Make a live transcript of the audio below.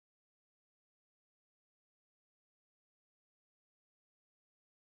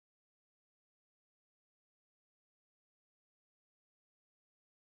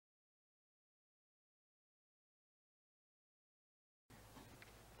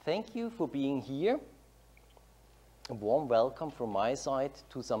Thank you for being here. A warm welcome from my side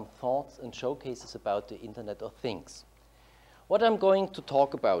to some thoughts and showcases about the Internet of Things. What I'm going to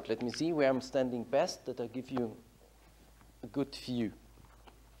talk about, let me see where I'm standing best, that I give you a good view.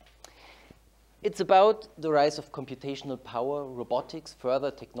 It's about the rise of computational power, robotics, further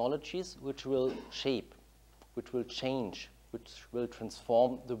technologies which will shape, which will change, which will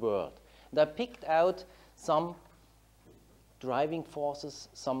transform the world. And I picked out some driving forces,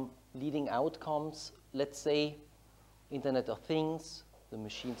 some leading outcomes. Let's say Internet of Things, the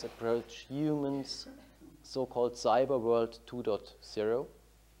machines approach humans, so-called cyber world 2.0.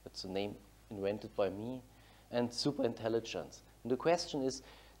 That's a name invented by me, and superintelligence. And the question is,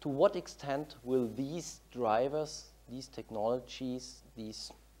 to what extent will these drivers, these technologies,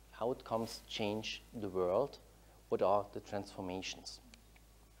 these outcomes change the world? What are the transformations?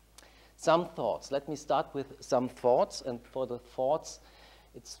 Some thoughts. Let me start with some thoughts. And for the thoughts,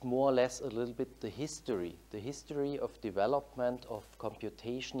 it's more or less a little bit the history of development of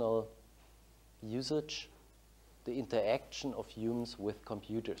computational usage, the interaction of humans with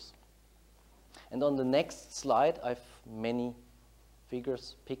computers. And on the next slide, I have many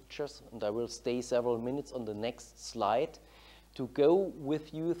figures, pictures, and I will stay several minutes on the next slide to go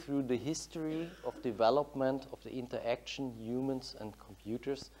with you through the history of development of the interaction humans and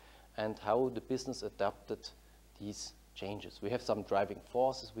computers and how the business adapted these changes. We have some driving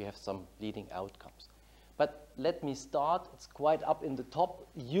forces, we have some leading outcomes. But let me start, it's quite up in the top,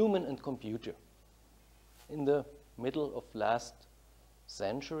 human and computer. In the middle of last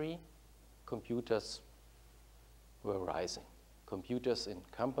century, computers were rising. Computers in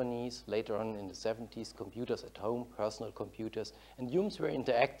companies, later on in the 70s, computers at home, personal computers, and humans were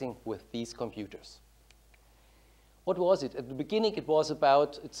interacting with these computers. What was it? At the beginning it was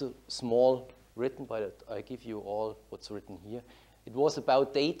about, it's a small written, but I give you all what's written here. It was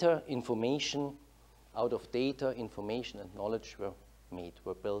about data, information. Out of data, information and knowledge were made,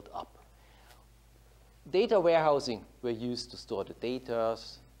 were built up. Data warehousing were used to store the data,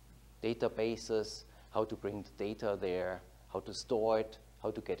 databases, how to bring the data there, how to store it,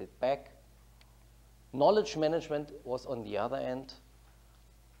 how to get it back. Knowledge management was on the other end.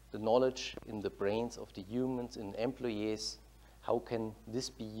 The knowledge in the brains of the humans, in employees, how can this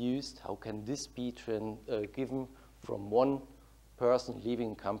be used, how can this be given from one person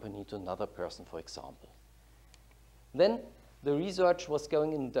leaving a company to another person, for example. Then the research was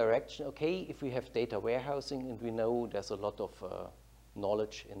going in the direction, okay, if we have data warehousing and we know there's a lot of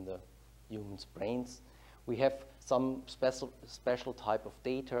knowledge in the humans' brains, we have some special type of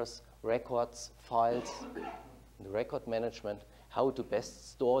data, records, files, the record management, how to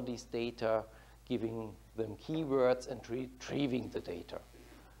best store these data, giving them keywords and retrieving the data.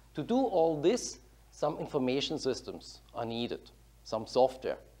 To do all this, some information systems are needed, some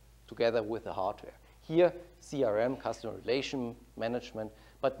software together with the hardware. Here, CRM, customer relation management,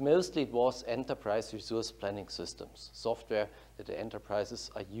 but mostly it was enterprise resource planning systems, software that the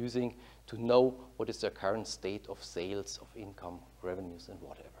enterprises are using to know what is their current state of sales, of income, revenues, and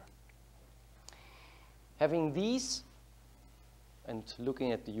whatever. Having these, and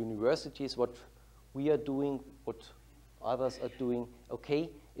looking at the universities, what we are doing, what others are doing, okay,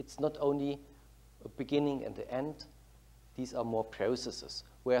 it's not only a beginning and the end, these are more processes,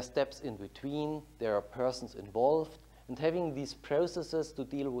 where steps in between, there are persons involved, and having these processes to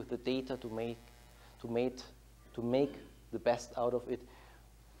deal with the data to make the best out of it,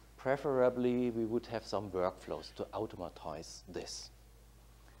 preferably we would have some workflows to automatize this.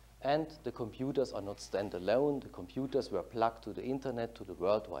 And the computers are not standalone. The computers were plugged to the internet, to the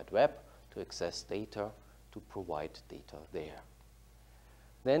World Wide Web, to access data, to provide data there.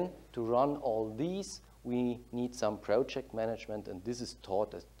 Then, to run all these, we need some project management, and this is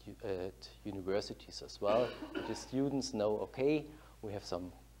taught at universities as well. The students know, okay, we have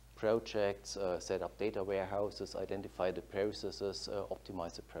some projects, set up data warehouses, identify the processes,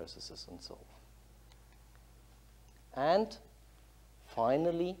 optimize the processes, and so on. And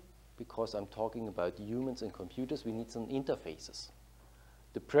finally, because I'm talking about humans and computers, we need some interfaces.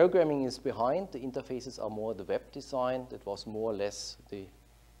 The programming is behind, the interfaces are more the web design. That was more or less the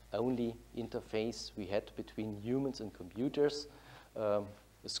only interface we had between humans and computers. A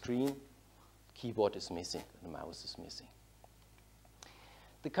screen, keyboard is missing, and the mouse is missing.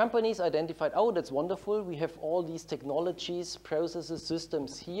 The companies identified, oh, that's wonderful, we have all these technologies, processes,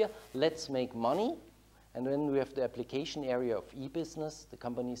 systems here, let's make money. And then we have the application area of e-business. The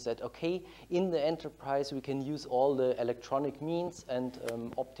company said, okay, in the enterprise we can use all the electronic means and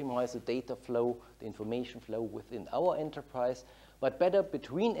optimize the data flow, the information flow within our enterprise, but better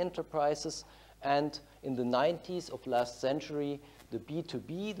between enterprises. And in the 90s of last century, the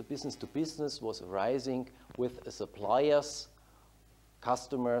B2B, the business to business, was arising with suppliers,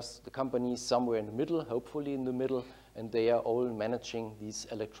 customers, the companies somewhere in the middle, hopefully in the middle, and they are all managing this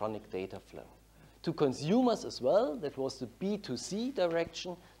electronic data flow. To consumers as well, that was the B2C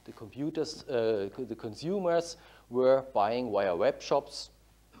direction. The consumers were buying via web shops.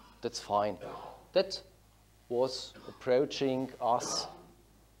 That's fine. That was approaching us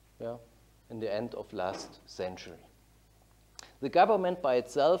in the end of last century. The government by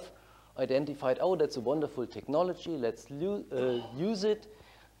itself identified, oh, that's a wonderful technology, let's use it.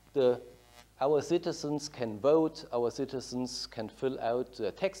 Our citizens can vote, our citizens can fill out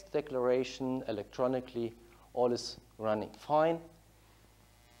a text declaration electronically, all is running fine.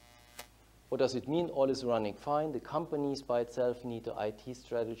 What does it mean, all is running fine? The companies by itself need an IT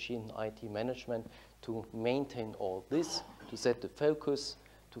strategy and IT management to maintain all this, to set the focus,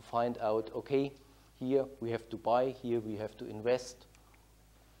 to find out, okay, here we have to buy, here we have to invest.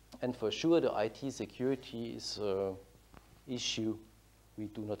 And for sure, the IT security is an issue we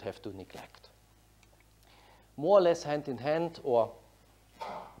do not have to neglect. More or less hand in hand or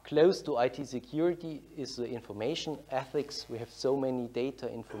close to IT security is the information ethics. We have so many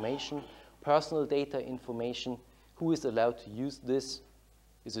data information, personal data information. Who is allowed to use this?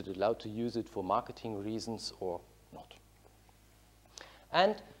 Is it allowed to use it for marketing reasons or not?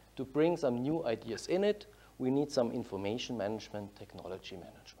 And to bring some new ideas in it, we need some information management, technology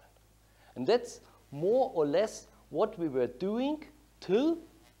management. And that's more or less what we were doing till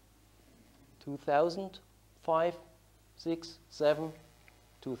 2005, 6, 7,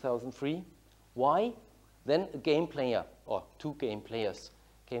 2003. Why? Then a game player, or two game players,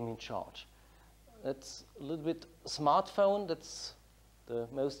 came in charge. That's a little bit smartphone, that's the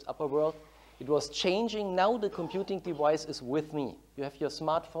most upper world. It was changing. Now the computing device is with me. You have your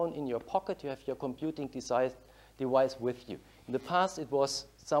smartphone in your pocket, you have your computing device with you. In the past, it was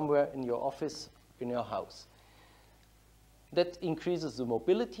somewhere in your office, in your house. That increases the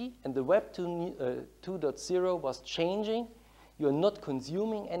mobility, and the Web 2.0 was changing. You're not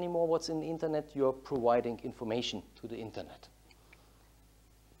consuming anymore what's in the internet, you're providing information to the internet.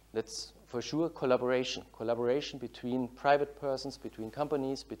 That's for sure collaboration. Collaboration between private persons, between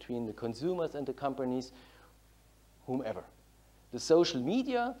companies, between the consumers and the companies, whomever. The social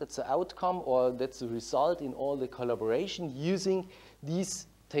media, that's the outcome or that's the result in all the collaboration using these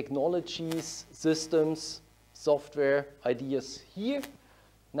technologies, systems, software, ideas here.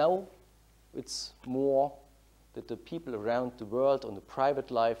 Now it's more that the people around the world on the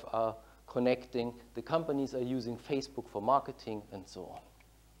private life are connecting. The companies are using Facebook for marketing and so on.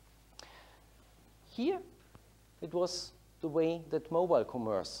 Here, it was the way that mobile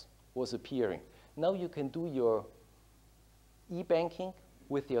commerce was appearing. Now you can do your e-banking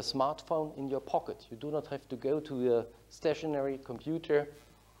with your smartphone in your pocket. You do not have to go to a stationary computer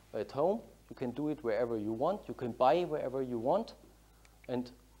at home. You can do it wherever you want. You can buy wherever you want. And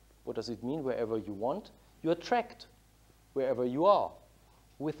what does it mean, wherever you want? You are tracked wherever you are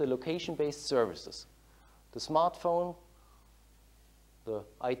with the location-based services. The smartphone, the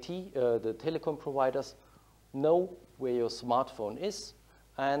IT, the telecom providers know where your smartphone is,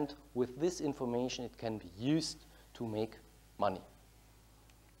 and with this information it can be used to make money.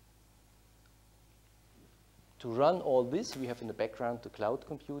 To run all this, we have in the background the cloud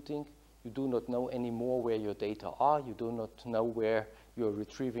computing. You do not know anymore where your data are. You do not know where you're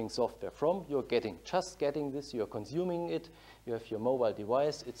retrieving software from. You're just getting this, you're consuming it. You have your mobile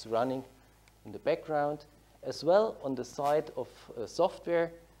device, it's running in the background. As well, on the side of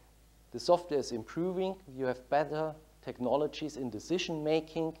software, the software is improving. You have better technologies in decision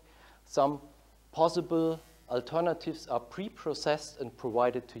making. Some possible alternatives are pre-processed and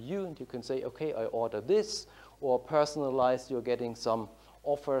provided to you, and you can say, okay, I order this, or personalized, you're getting some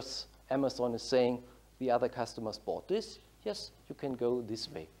offers. Amazon is saying the other customers bought this. Yes, you can go this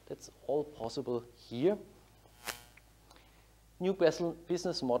way. That's all possible here. New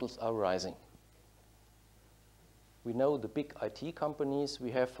business models are rising. We know the big IT companies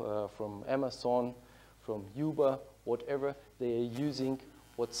we have from Amazon, from Uber, whatever, they are using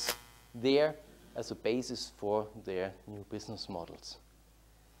what's there as a basis for their new business models.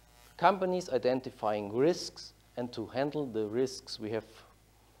 Companies identifying risks, and to handle the risks, we have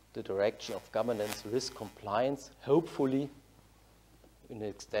the direction of governance, risk compliance, hopefully in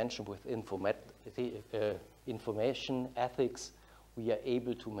extension with information ethics, we are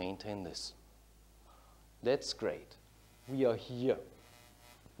able to maintain this. That's great. We are here.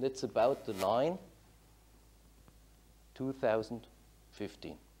 That's about the line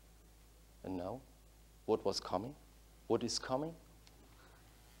 2015. And now, what was coming? What is coming?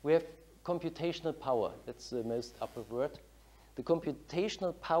 We have computational power. That's the most upper word. The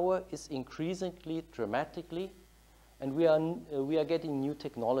computational power is increasingly dramatically, and we are getting new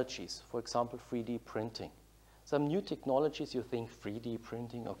technologies, for example, 3D printing. Some new technologies, you think 3D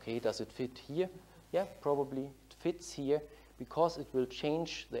printing, okay, does it fit here? Yeah, probably it fits here because it will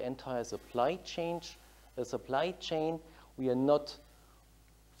change the entire supply chain. We are not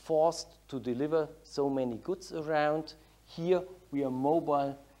forced to deliver so many goods around. Here we are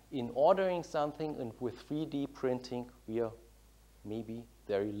mobile in ordering something, and with 3D printing we are maybe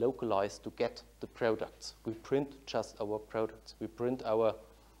very localized to get the products. We print just our products. We print our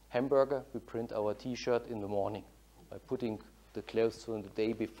hamburger, we print our t-shirt in the morning by putting the clothes from the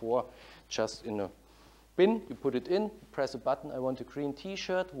day before just in a bin. You put it in, press a button, I want a green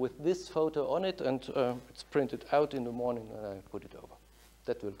t-shirt with this photo on it, and it's printed out in the morning, and I put it over.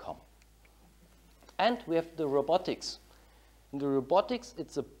 That will come. And we have the robotics. In the robotics,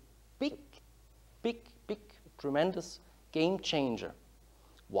 it's a big, tremendous game changer.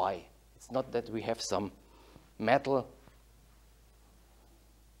 Why? It's not that we have some metal,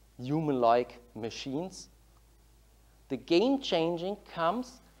 human-like machines. The game changing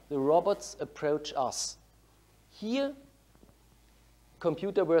comes, the robots approach us. Here,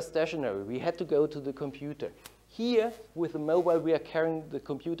 computer were stationary. We had to go to the computer. Here, with the mobile, we are carrying the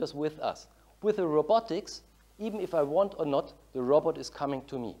computers with us. With the robotics, even if I want or not, the robot is coming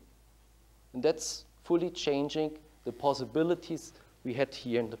to me. And that's fully changing the possibilities we had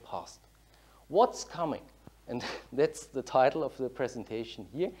here in the past. What's coming? And that's the title of the presentation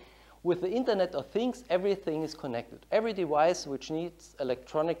here. With the Internet of Things, everything is connected. Every device which needs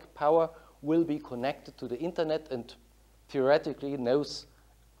electronic power will be connected to the Internet and theoretically knows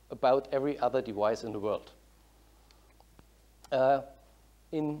about every other device in the world.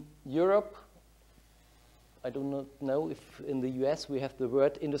 In Europe, I do not know if in the US we have the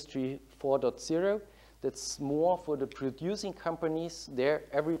word Industry 4.0. That's more for the producing companies. There,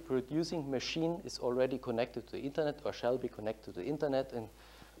 every producing machine is already connected to the Internet or shall be connected to the Internet,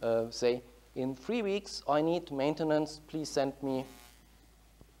 and say, in 3 weeks, I need maintenance, please send me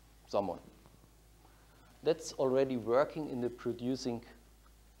someone. That's already working in the producing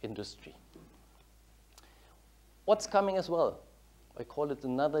industry. What's coming as well? I call it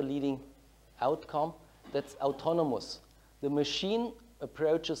another leading outcome. That's autonomous. The machine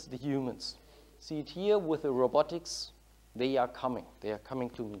approaches the humans. See it here with the robotics. They are coming. They are coming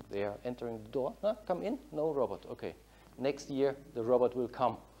to me. They are entering the door. Huh? Come in? No robot. Okay. Next year, the robot will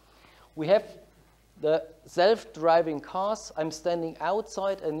come. We have the self-driving cars. I'm standing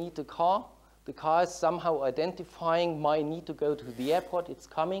outside. I need a car. The car is somehow identifying my need to go to the airport. It's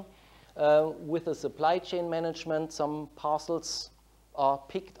coming. With the supply chain management, some parcels are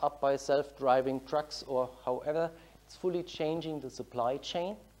picked up by self-driving trucks or however. It's fully changing the supply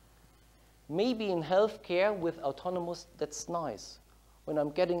chain. Maybe in healthcare with autonomous, that's nice. When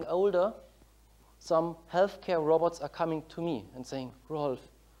I'm getting older, some healthcare robots are coming to me and saying, Rolf,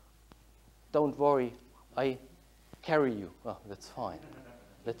 don't worry, I carry you. Oh, that's fine.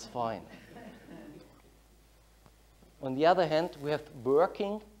 That's fine. On the other hand, we have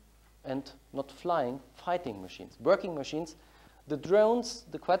working and not flying, fighting machines. Working machines, the drones,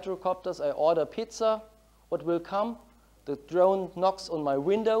 the quadricopters, I order pizza, what will come? The drone knocks on my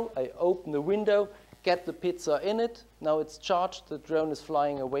window, I open the window, get the pizza in it, now it's charged, the drone is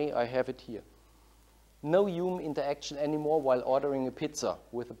flying away, I have it here. No human interaction anymore while ordering a pizza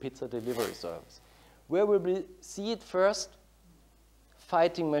with a pizza delivery service. Where will we see it first?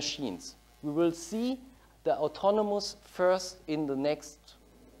 Fighting machines. We will see the autonomous first in the next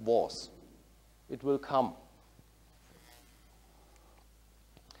wars. It will come.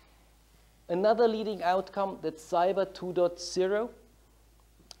 Another leading outcome, that's Cyber 2.0.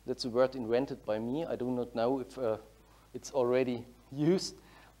 That's a word invented by me. I do not know if it's already used.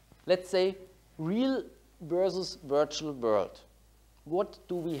 Let's say real versus virtual world. What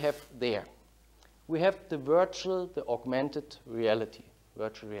do we have there? We have the virtual, the augmented reality,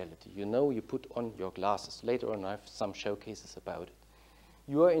 virtual reality. You know, you put on your glasses. Later on, I have some showcases about it.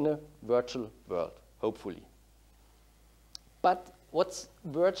 You are in a virtual world, hopefully. But what's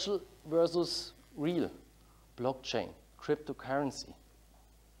virtual versus real? Blockchain, cryptocurrency.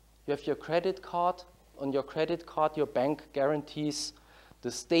 You have your credit card. On your credit card, your bank guarantees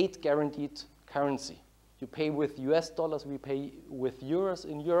the state-guaranteed currency. You pay with US dollars, we pay with euros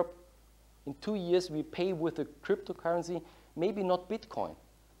in Europe. In 2 years, we pay with a cryptocurrency, maybe not Bitcoin,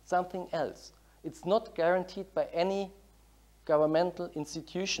 something else. It's not guaranteed by any governmental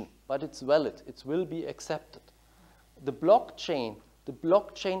institution, but it's valid. It will be accepted. The blockchain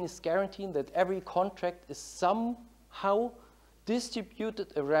is guaranteeing that every contract is somehow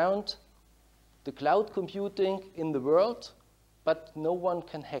distributed around the cloud computing in the world, but no one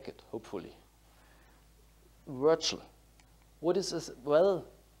can hack it, hopefully. Virtual. What is this? Well,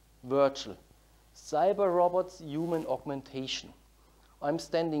 virtual. Cyber robots, human augmentation. I'm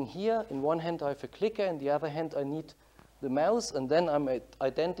standing here. In one hand, I have a clicker. In the other hand, I need the mouse. And then I'm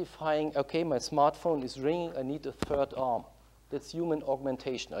identifying, OK, my smartphone is ringing. I need a third arm. That's human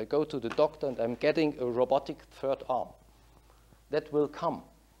augmentation. I go to the doctor, and I'm getting a robotic third arm. That will come.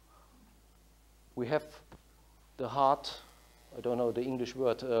 We have the heart. I don't know the English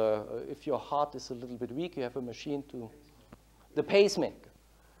word. If your heart is a little bit weak, you have a machine to... The pacemaker.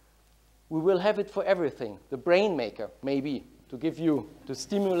 We will have it for everything. The brain maker, maybe, to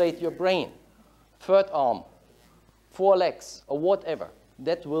stimulate your brain. Third arm, 4 legs, or whatever.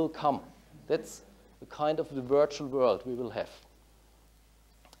 That will come. That's the kind of the virtual world we will have.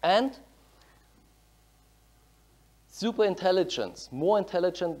 And super intelligence, more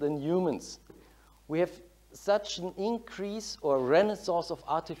intelligent than humans. We have such an increase or renaissance of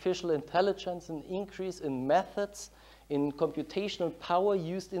artificial intelligence, an increase in methods, in computational power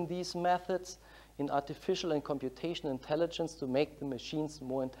used in these methods, in artificial and computational intelligence to make the machines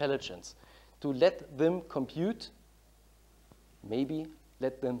more intelligent, to let them compute, maybe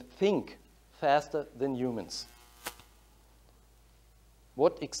let them think faster than humans.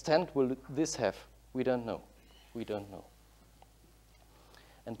 What extent will this have? We don't know. We don't know.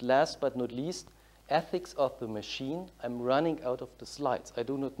 And last but not least, ethics of the machine. I'm running out of the slides. I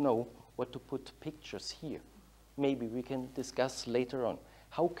do not know what to put pictures here. Maybe we can discuss later on.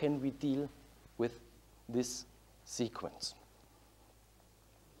 How can we deal with this sequence?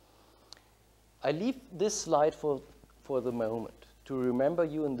 I leave this slide for the moment. To remember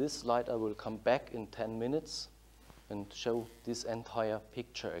you in this slide, I will come back in 10 minutes and show this entire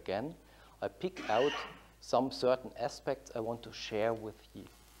picture again. I pick out some certain aspects I want to share with you.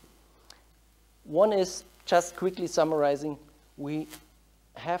 One is, just quickly summarizing, we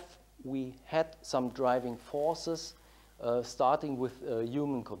had some driving forces, starting with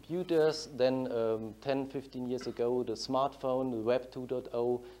human computers, then 10, 15 years ago, the smartphone, the Web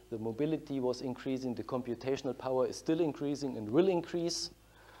 2.0, the mobility was increasing, the computational power is still increasing and will increase.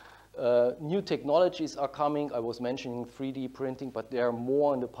 New technologies are coming. I was mentioning 3D printing, but there are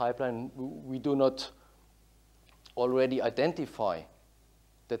more in the pipeline. We do not already identify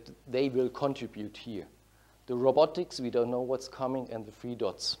that they will contribute here. The robotics, we don't know what's coming, and the 3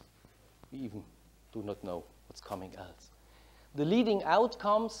 dots, we even do not know what's coming else. The leading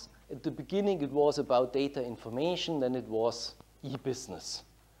outcomes, at the beginning it was about data information, then it was e-business.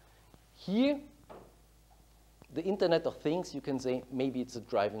 Here, the Internet of Things, you can say maybe it's a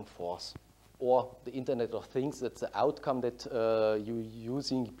driving force. Or the Internet of Things, that's the outcome that you're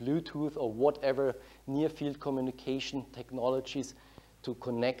using Bluetooth or whatever near-field communication technologies to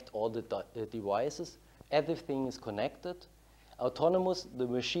connect all the devices. Everything is connected. Autonomous, the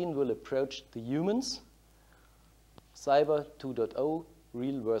machine will approach the humans. Cyber 2.0,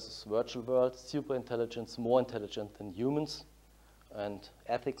 real versus virtual world, super intelligence, more intelligent than humans, and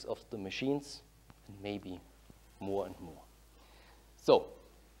ethics of the machines, and maybe more and more. So,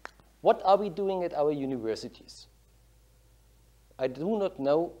 what are we doing at our universities? I do not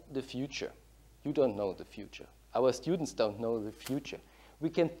know the future. You don't know the future. Our students don't know the future. We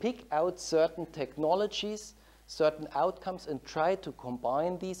can pick out certain technologies, certain outcomes, and try to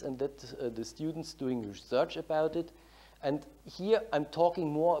combine these and let the students doing research about it. And here I'm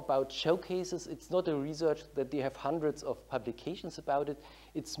talking more about showcases. It's not a research that they have hundreds of publications about it.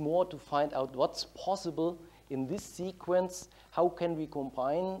 It's more to find out what's possible in this sequence. How can we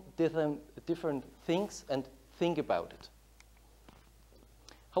combine different things and think about it?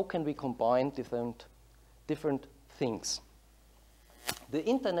 How can we combine different things? The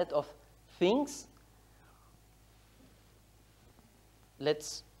Internet of Things,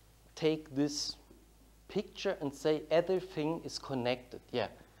 let's take this picture and say everything is connected. Yeah,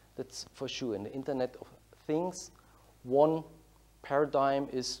 that's for sure. In the Internet of Things, one paradigm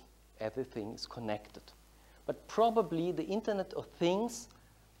is everything is connected. But probably the Internet of Things,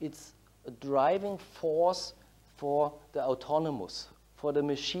 it's a driving force for the autonomous, for the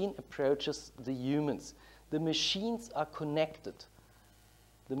machine approaches the humans. The machines are connected.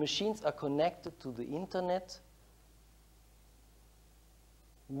 The machines are connected to the Internet.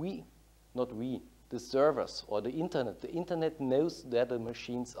 The servers or the Internet. The Internet knows where the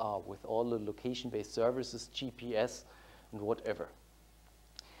machines are with all the location-based services, GPS, and whatever.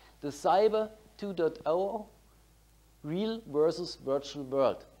 The Cyber 2.0, real versus virtual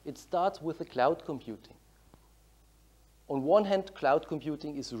world. It starts with the cloud computing. On one hand, cloud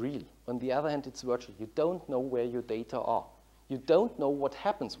computing is real. On the other hand, it's virtual. You don't know where your data are. You don't know what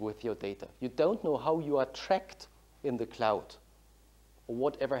happens with your data. You don't know how you are tracked in the cloud. or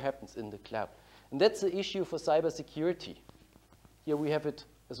whatever happens in the cloud. And that's the issue for cybersecurity. Here we have it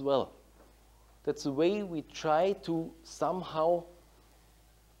as well. That's the way we try to somehow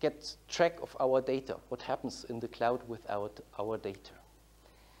get track of our data, what happens in the cloud with our data.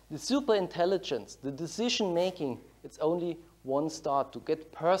 The superintelligence, the decision making, it's only one start. To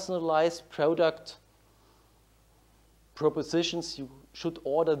get personalized product propositions, you should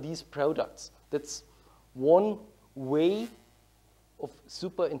order these products. That's one way of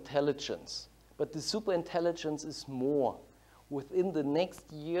superintelligence. But the superintelligence is more. Within the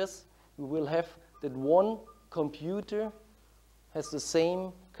next years, we will have that one computer has the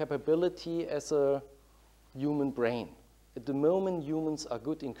same capability as a human brain. At the moment, humans are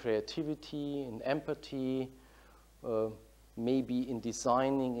good in creativity, in empathy, maybe in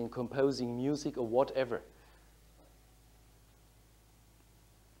designing, in composing music or whatever.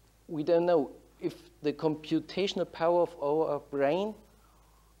 We don't know if the computational power of our brain,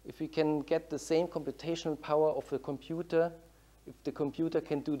 if we can get the same computational power of the computer, if the computer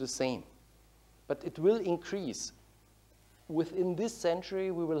can do the same. But it will increase. Within this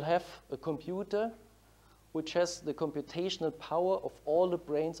century, we will have a computer which has the computational power of all the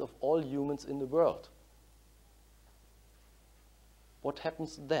brains of all humans in the world. What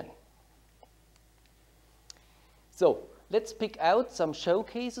happens then? So, let's pick out some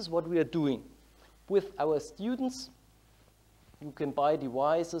showcases what we are doing. With our students, you can buy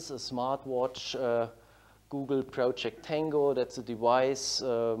devices, a smartwatch, Google Project Tango, that's a device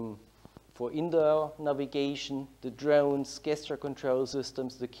for indoor navigation, the drones, gesture control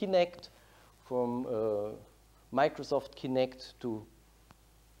systems, the Kinect from Microsoft Kinect to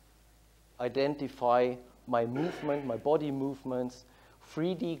identify my movement, my body movements,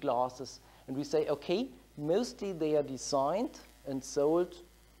 3D glasses. And we say, okay, mostly they are designed and sold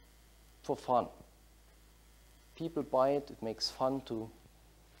for fun. People buy it, it makes fun to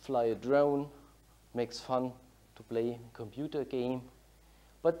fly a drone, makes fun to play a computer game.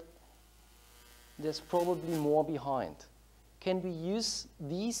 But there's probably more behind. Can we use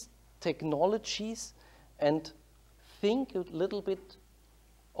these technologies and think a little bit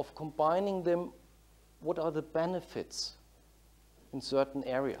of combining them? What are the benefits in certain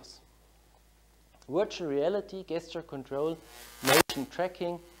areas? Virtual reality, gesture control, motion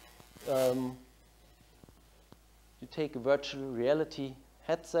tracking. You take a virtual reality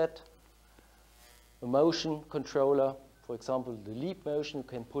headset, a motion controller, for example, the leap motion, you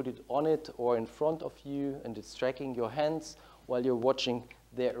can put it on it or in front of you, and it's tracking your hands while you're watching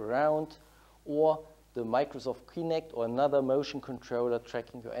there around, or the Microsoft Kinect or another motion controller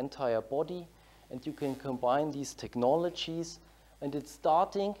tracking your entire body. And you can combine these technologies, and it's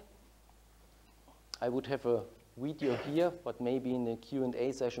starting. I would have a video here, but maybe in the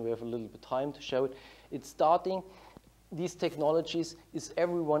Q&A session we have a little bit of time to show it. It's starting. These technologies, is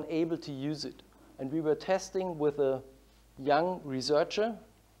everyone able to use it? And we were testing with a young researcher.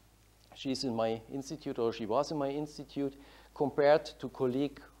 She's in my institute, or she was in my institute, compared to a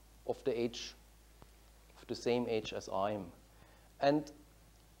colleague of the age, of the same age as I am. And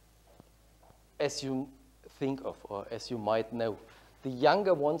as you think of, or as you might know, the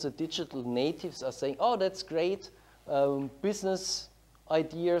younger ones, the digital natives, are saying, oh, that's great, business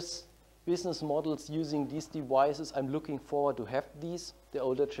ideas, business models using these devices, I'm looking forward to have these. The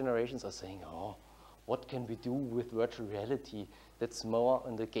older generations are saying, oh, what can we do with virtual reality? That's more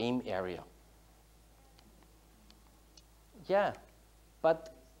in the game area. Yeah,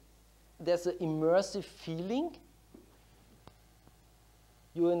 but there's an immersive feeling.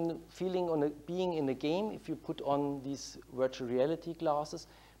 You're feeling on being in a game if you put on these virtual reality glasses,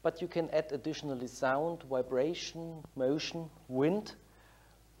 but you can add additionally sound, vibration, motion, wind.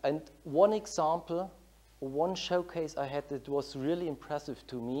 And one example, one showcase I had that was really impressive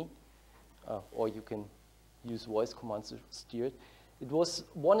to me, or you can use voice commands to steer it. It was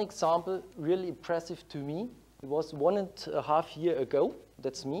one example really impressive to me. It was 1.5 years ago.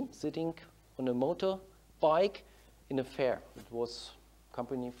 That's me sitting on a motorbike in a fair. It was a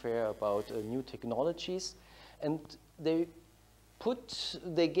company fair about new technologies, and they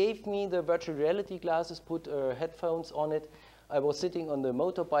gave me the virtual reality glasses, put headphones on it. I was sitting on the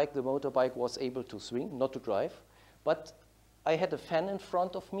motorbike. The motorbike was able to swing, not to drive, but I had a fan in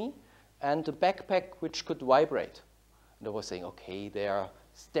front of me and a backpack which could vibrate. And I was saying, okay, they are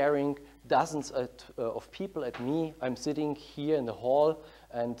staring dozens of people at me. I'm sitting here in the hall,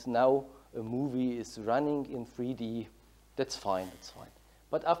 and now a movie is running in 3D. That's fine, that's fine.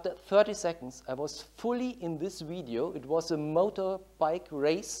 But after 30 seconds, I was fully in this video. It was a motorbike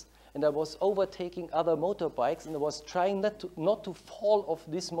race, and I was overtaking other motorbikes, and I was trying not to fall off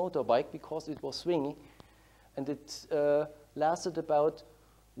this motorbike because it was swinging. And lasted about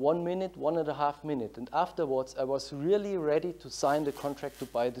 1 minute, 1.5 minutes. And afterwards, I was really ready to sign the contract to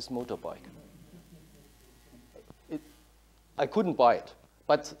buy this motorbike. I couldn't buy it.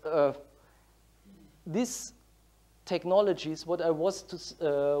 But these technologies, what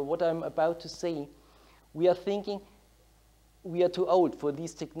I'm about to say, we are thinking we are too old for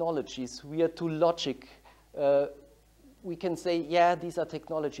these technologies. We are too logic. We can say, yeah, these are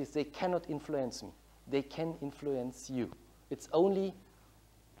technologies. They cannot influence me. They can influence you. It's only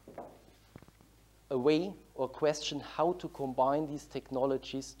a way or question how to combine these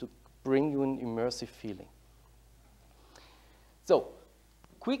technologies to bring you an immersive feeling. So,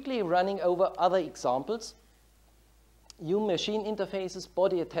 quickly running over other examples. Human-machine interfaces,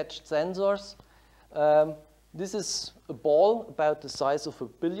 body-attached sensors. This is a ball about the size of a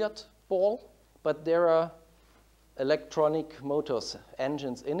billiard ball, but there are electronic motors,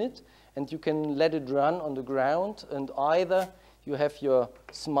 engines in it, and you can let it run on the ground, and either you have your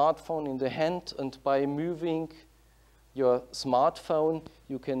smartphone in the hand, and by moving your smartphone,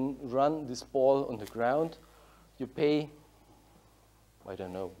 you can run this ball on the ground. You pay, I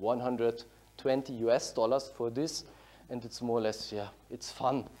don't know, $120 for this, and it's more or less, yeah, it's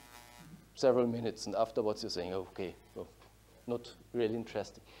fun. Several minutes, and afterwards you're saying, okay, well, not really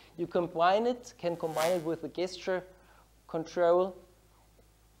interesting. You can combine it with a gesture control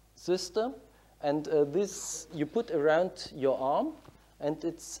system, and this you put around your arm, and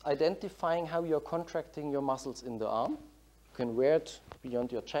it's identifying how you're contracting your muscles in the arm. You can wear it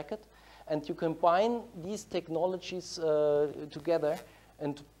beyond your jacket, and you combine these technologies together,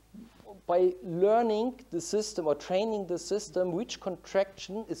 and by learning the system or training the system, which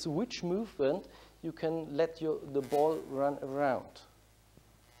contraction is which movement, you can let the ball run around.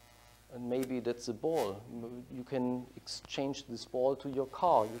 And maybe that's a ball. You can exchange this ball to your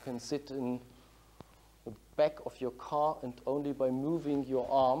car. You can sit in the back of your car, and only by moving your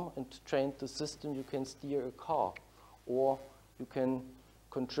arm and train the system, you can steer a car. Or you can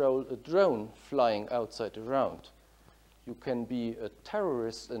control a drone flying outside around. You can be a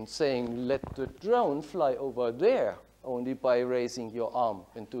terrorist and saying, let the drone fly over there, only by raising your arm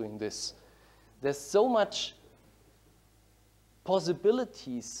and doing this. There's so much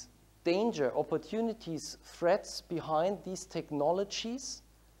possibilities, danger, opportunities, threats behind these technologies.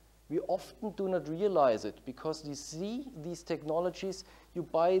 We often do not realize it because you see these technologies, you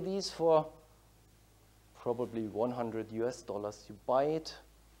buy these for probably $100. You buy it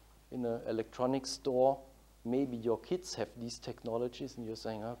in an electronics store. Maybe your kids have these technologies and you're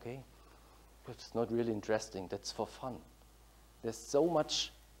saying, okay, but it's not really interesting, that's for fun. There's so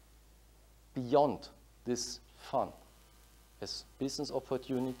much beyond this fun as business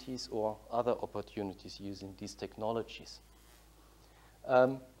opportunities or other opportunities using these technologies.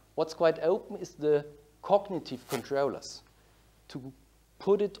 What's quite open is the cognitive controllers. To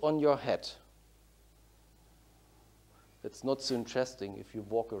put it on your head. It's not so interesting if you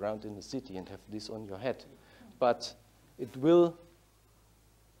walk around in the city and have this on your head. But it will,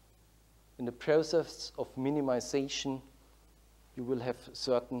 in the process of minimization, you will have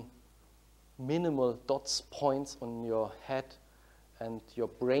certain minimal dots, points on your head, and your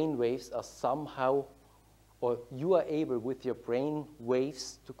brain waves are somehow, or you are able with your brain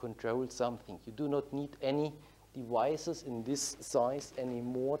waves to control something. You do not need any devices in this size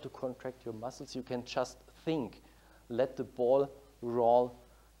anymore to contract your muscles. You can just think. Let the ball roll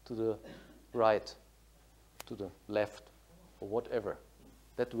to the right, to the left, or whatever.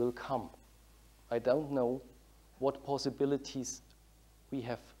 That will come. I don't know what possibilities we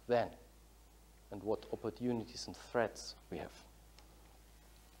have then and what opportunities and threats we have.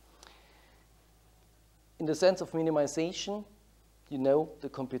 In the sense of minimization, you know the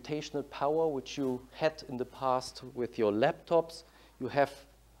computational power which you had in the past with your laptops, you have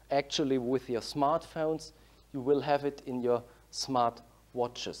actually with your smartphones, you will have it in your smart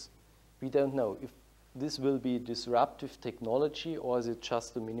watches. We don't know if this will be disruptive technology or is it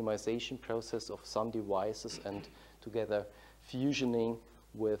just a minimization process of some devices and together fusioning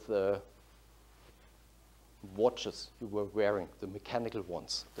with watches you were wearing, the mechanical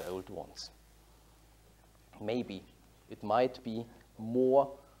ones, the old ones. Maybe it might be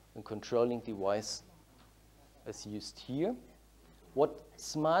more a controlling device as used here. What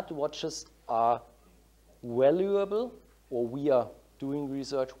smart watches are valuable, or we are doing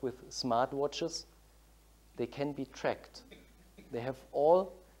research with smart watches, they can be tracked. They have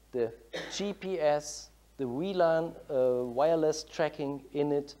all the GPS, the WLAN, wireless tracking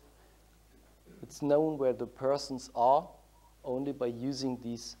in it. It's known where the persons are only by using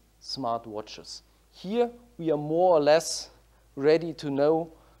these smart watches. Here we are more or less ready to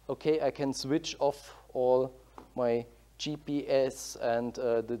know, okay, I can switch off all my GPS and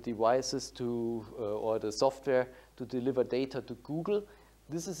the devices to, or the software to deliver data to Google.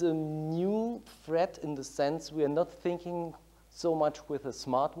 This is a new threat in the sense we are not thinking so much with the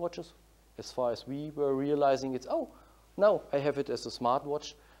smartwatches. As far as we were realizing, it's, oh, now I have it as a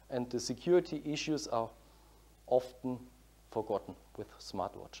smartwatch, and the security issues are often forgotten with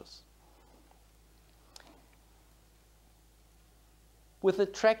smartwatches. With the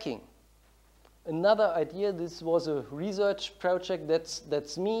tracking, another idea, this was a research project,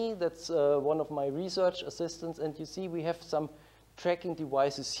 that's me, that's one of my research assistants, and you see we have some tracking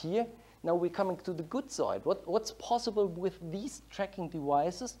devices here. Now we're coming to the good side. What's possible with these tracking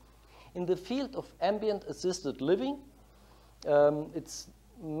devices? In the field of ambient assisted living, it's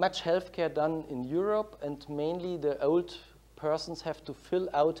much healthcare done in Europe, and mainly the old persons have to fill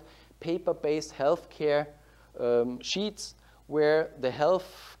out paper-based healthcare sheets where the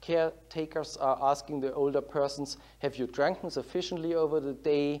health caretakers are asking the older persons, have you drunken sufficiently over the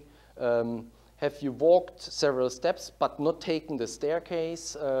day? Have you walked several steps but not taken the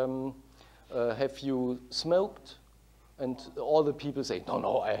staircase? Have you smoked? And all the people say,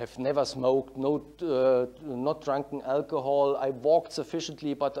 no, I have never smoked, no, not drunken alcohol, I walked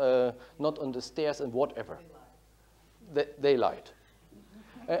sufficiently, but not on the stairs and whatever. They lied.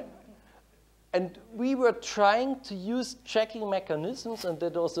 And we were trying to use tracking mechanisms, and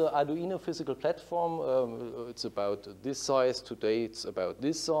that was an Arduino physical platform. It's about this size, today it's about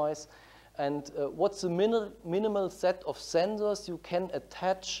this size. And what's the minimal set of sensors you can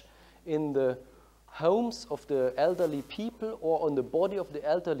attach in the homes of the elderly people or on the body of the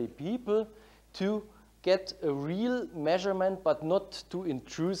elderly people to get a real measurement, but not too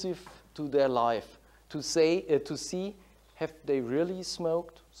intrusive to their life. To see, have they really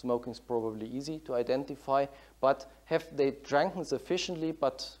smoked? Smoking is probably easy to identify, but have they drunken sufficiently,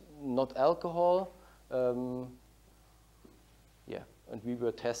 but not alcohol? Yeah, and we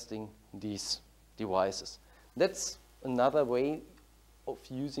were testing these devices. That's another way of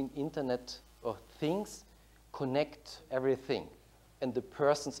using Internet of Things, connect everything, and the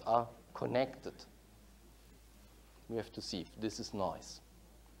persons are connected. We have to see if this is nice.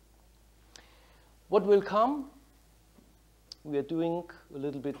 What will come? We are doing a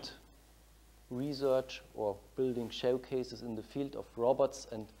little bit research or building showcases in the field of robots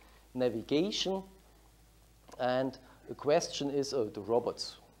and navigation. And the question is, the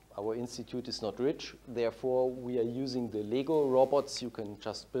robots. Our institute is not rich, therefore we are using the Lego robots. You can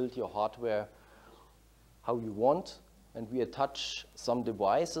just build your hardware how you want, and we attach some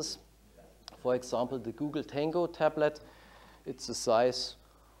devices. For example, the Google Tango tablet. It's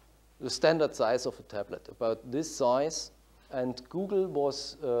the standard size of a tablet, about this size. And Google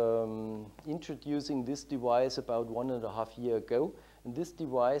was introducing this device about 1.5 years ago. And this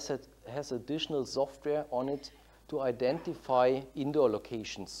device has additional software on it to identify indoor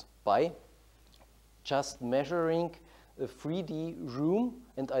locations by just measuring a 3D room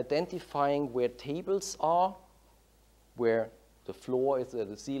and identifying where tables are, where the floor is, where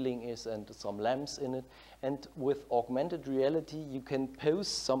the ceiling is, and some lamps in it. And with augmented reality, you can pose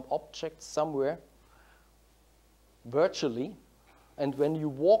some objects somewhere virtually, and when you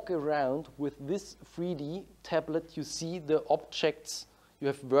walk around with this 3D tablet, you see the objects you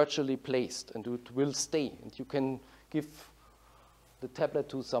have virtually placed, and it will stay, and you can give the tablet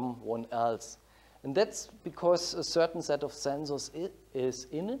to someone else. And that's because a certain set of sensors is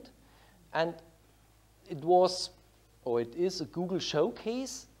in it, and it was, or it is, a Google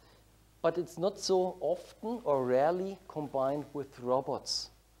showcase, but it's not so often or rarely combined with robots.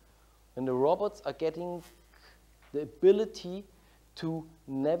 And the robots are getting the ability to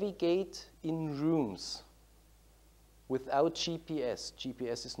navigate in rooms without GPS.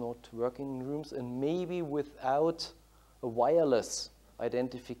 GPS is not working in rooms, and maybe without a wireless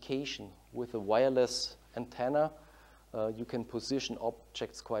identification. With a wireless antenna, you can position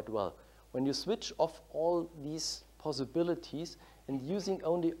objects quite well. When you switch off all these possibilities and using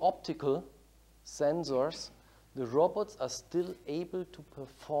only optical sensors, the robots are still able to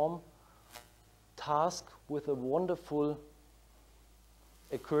perform task with a wonderful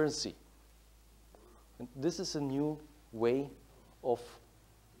accuracy. And this is a new way of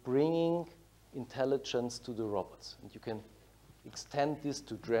bringing intelligence to the robots. And you can extend this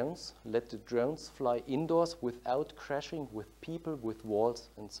to drones, let the drones fly indoors without crashing with people, with walls,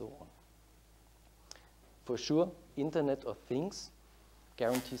 and so on. For sure, Internet of Things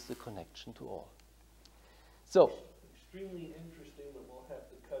guarantees the connection to all. So, extremely interesting, but we'll have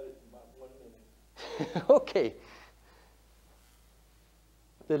to cut it in about 1 minute. Okay.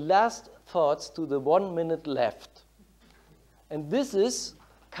 The last thoughts to the 1 minute left. And this is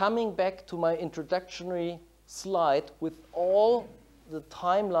coming back to my introductory slide with all the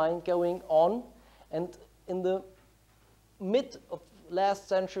timeline going on, and in the mid of last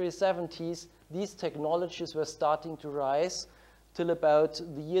century 70s, these technologies were starting to rise. Till about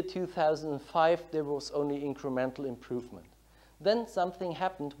the year 2005, there was only incremental improvement. Then something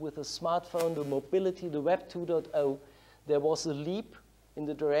happened with the smartphone, the mobility, the Web 2.0. There was a leap in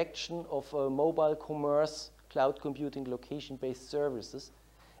the direction of mobile commerce, cloud computing, location-based services.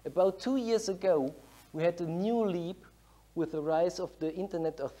 About 2 years ago, we had a new leap with the rise of the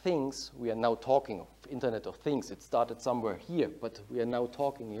Internet of Things. We are now talking of Internet of Things. It started somewhere here, but we are now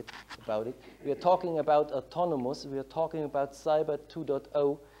talking about it. We are talking about autonomous. We are talking about cyber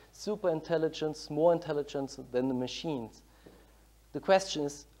 2.0, super intelligence, more intelligence than the machines. The question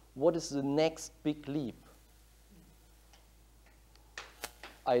is, what is the next big leap?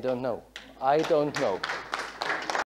 I don't know. I don't know.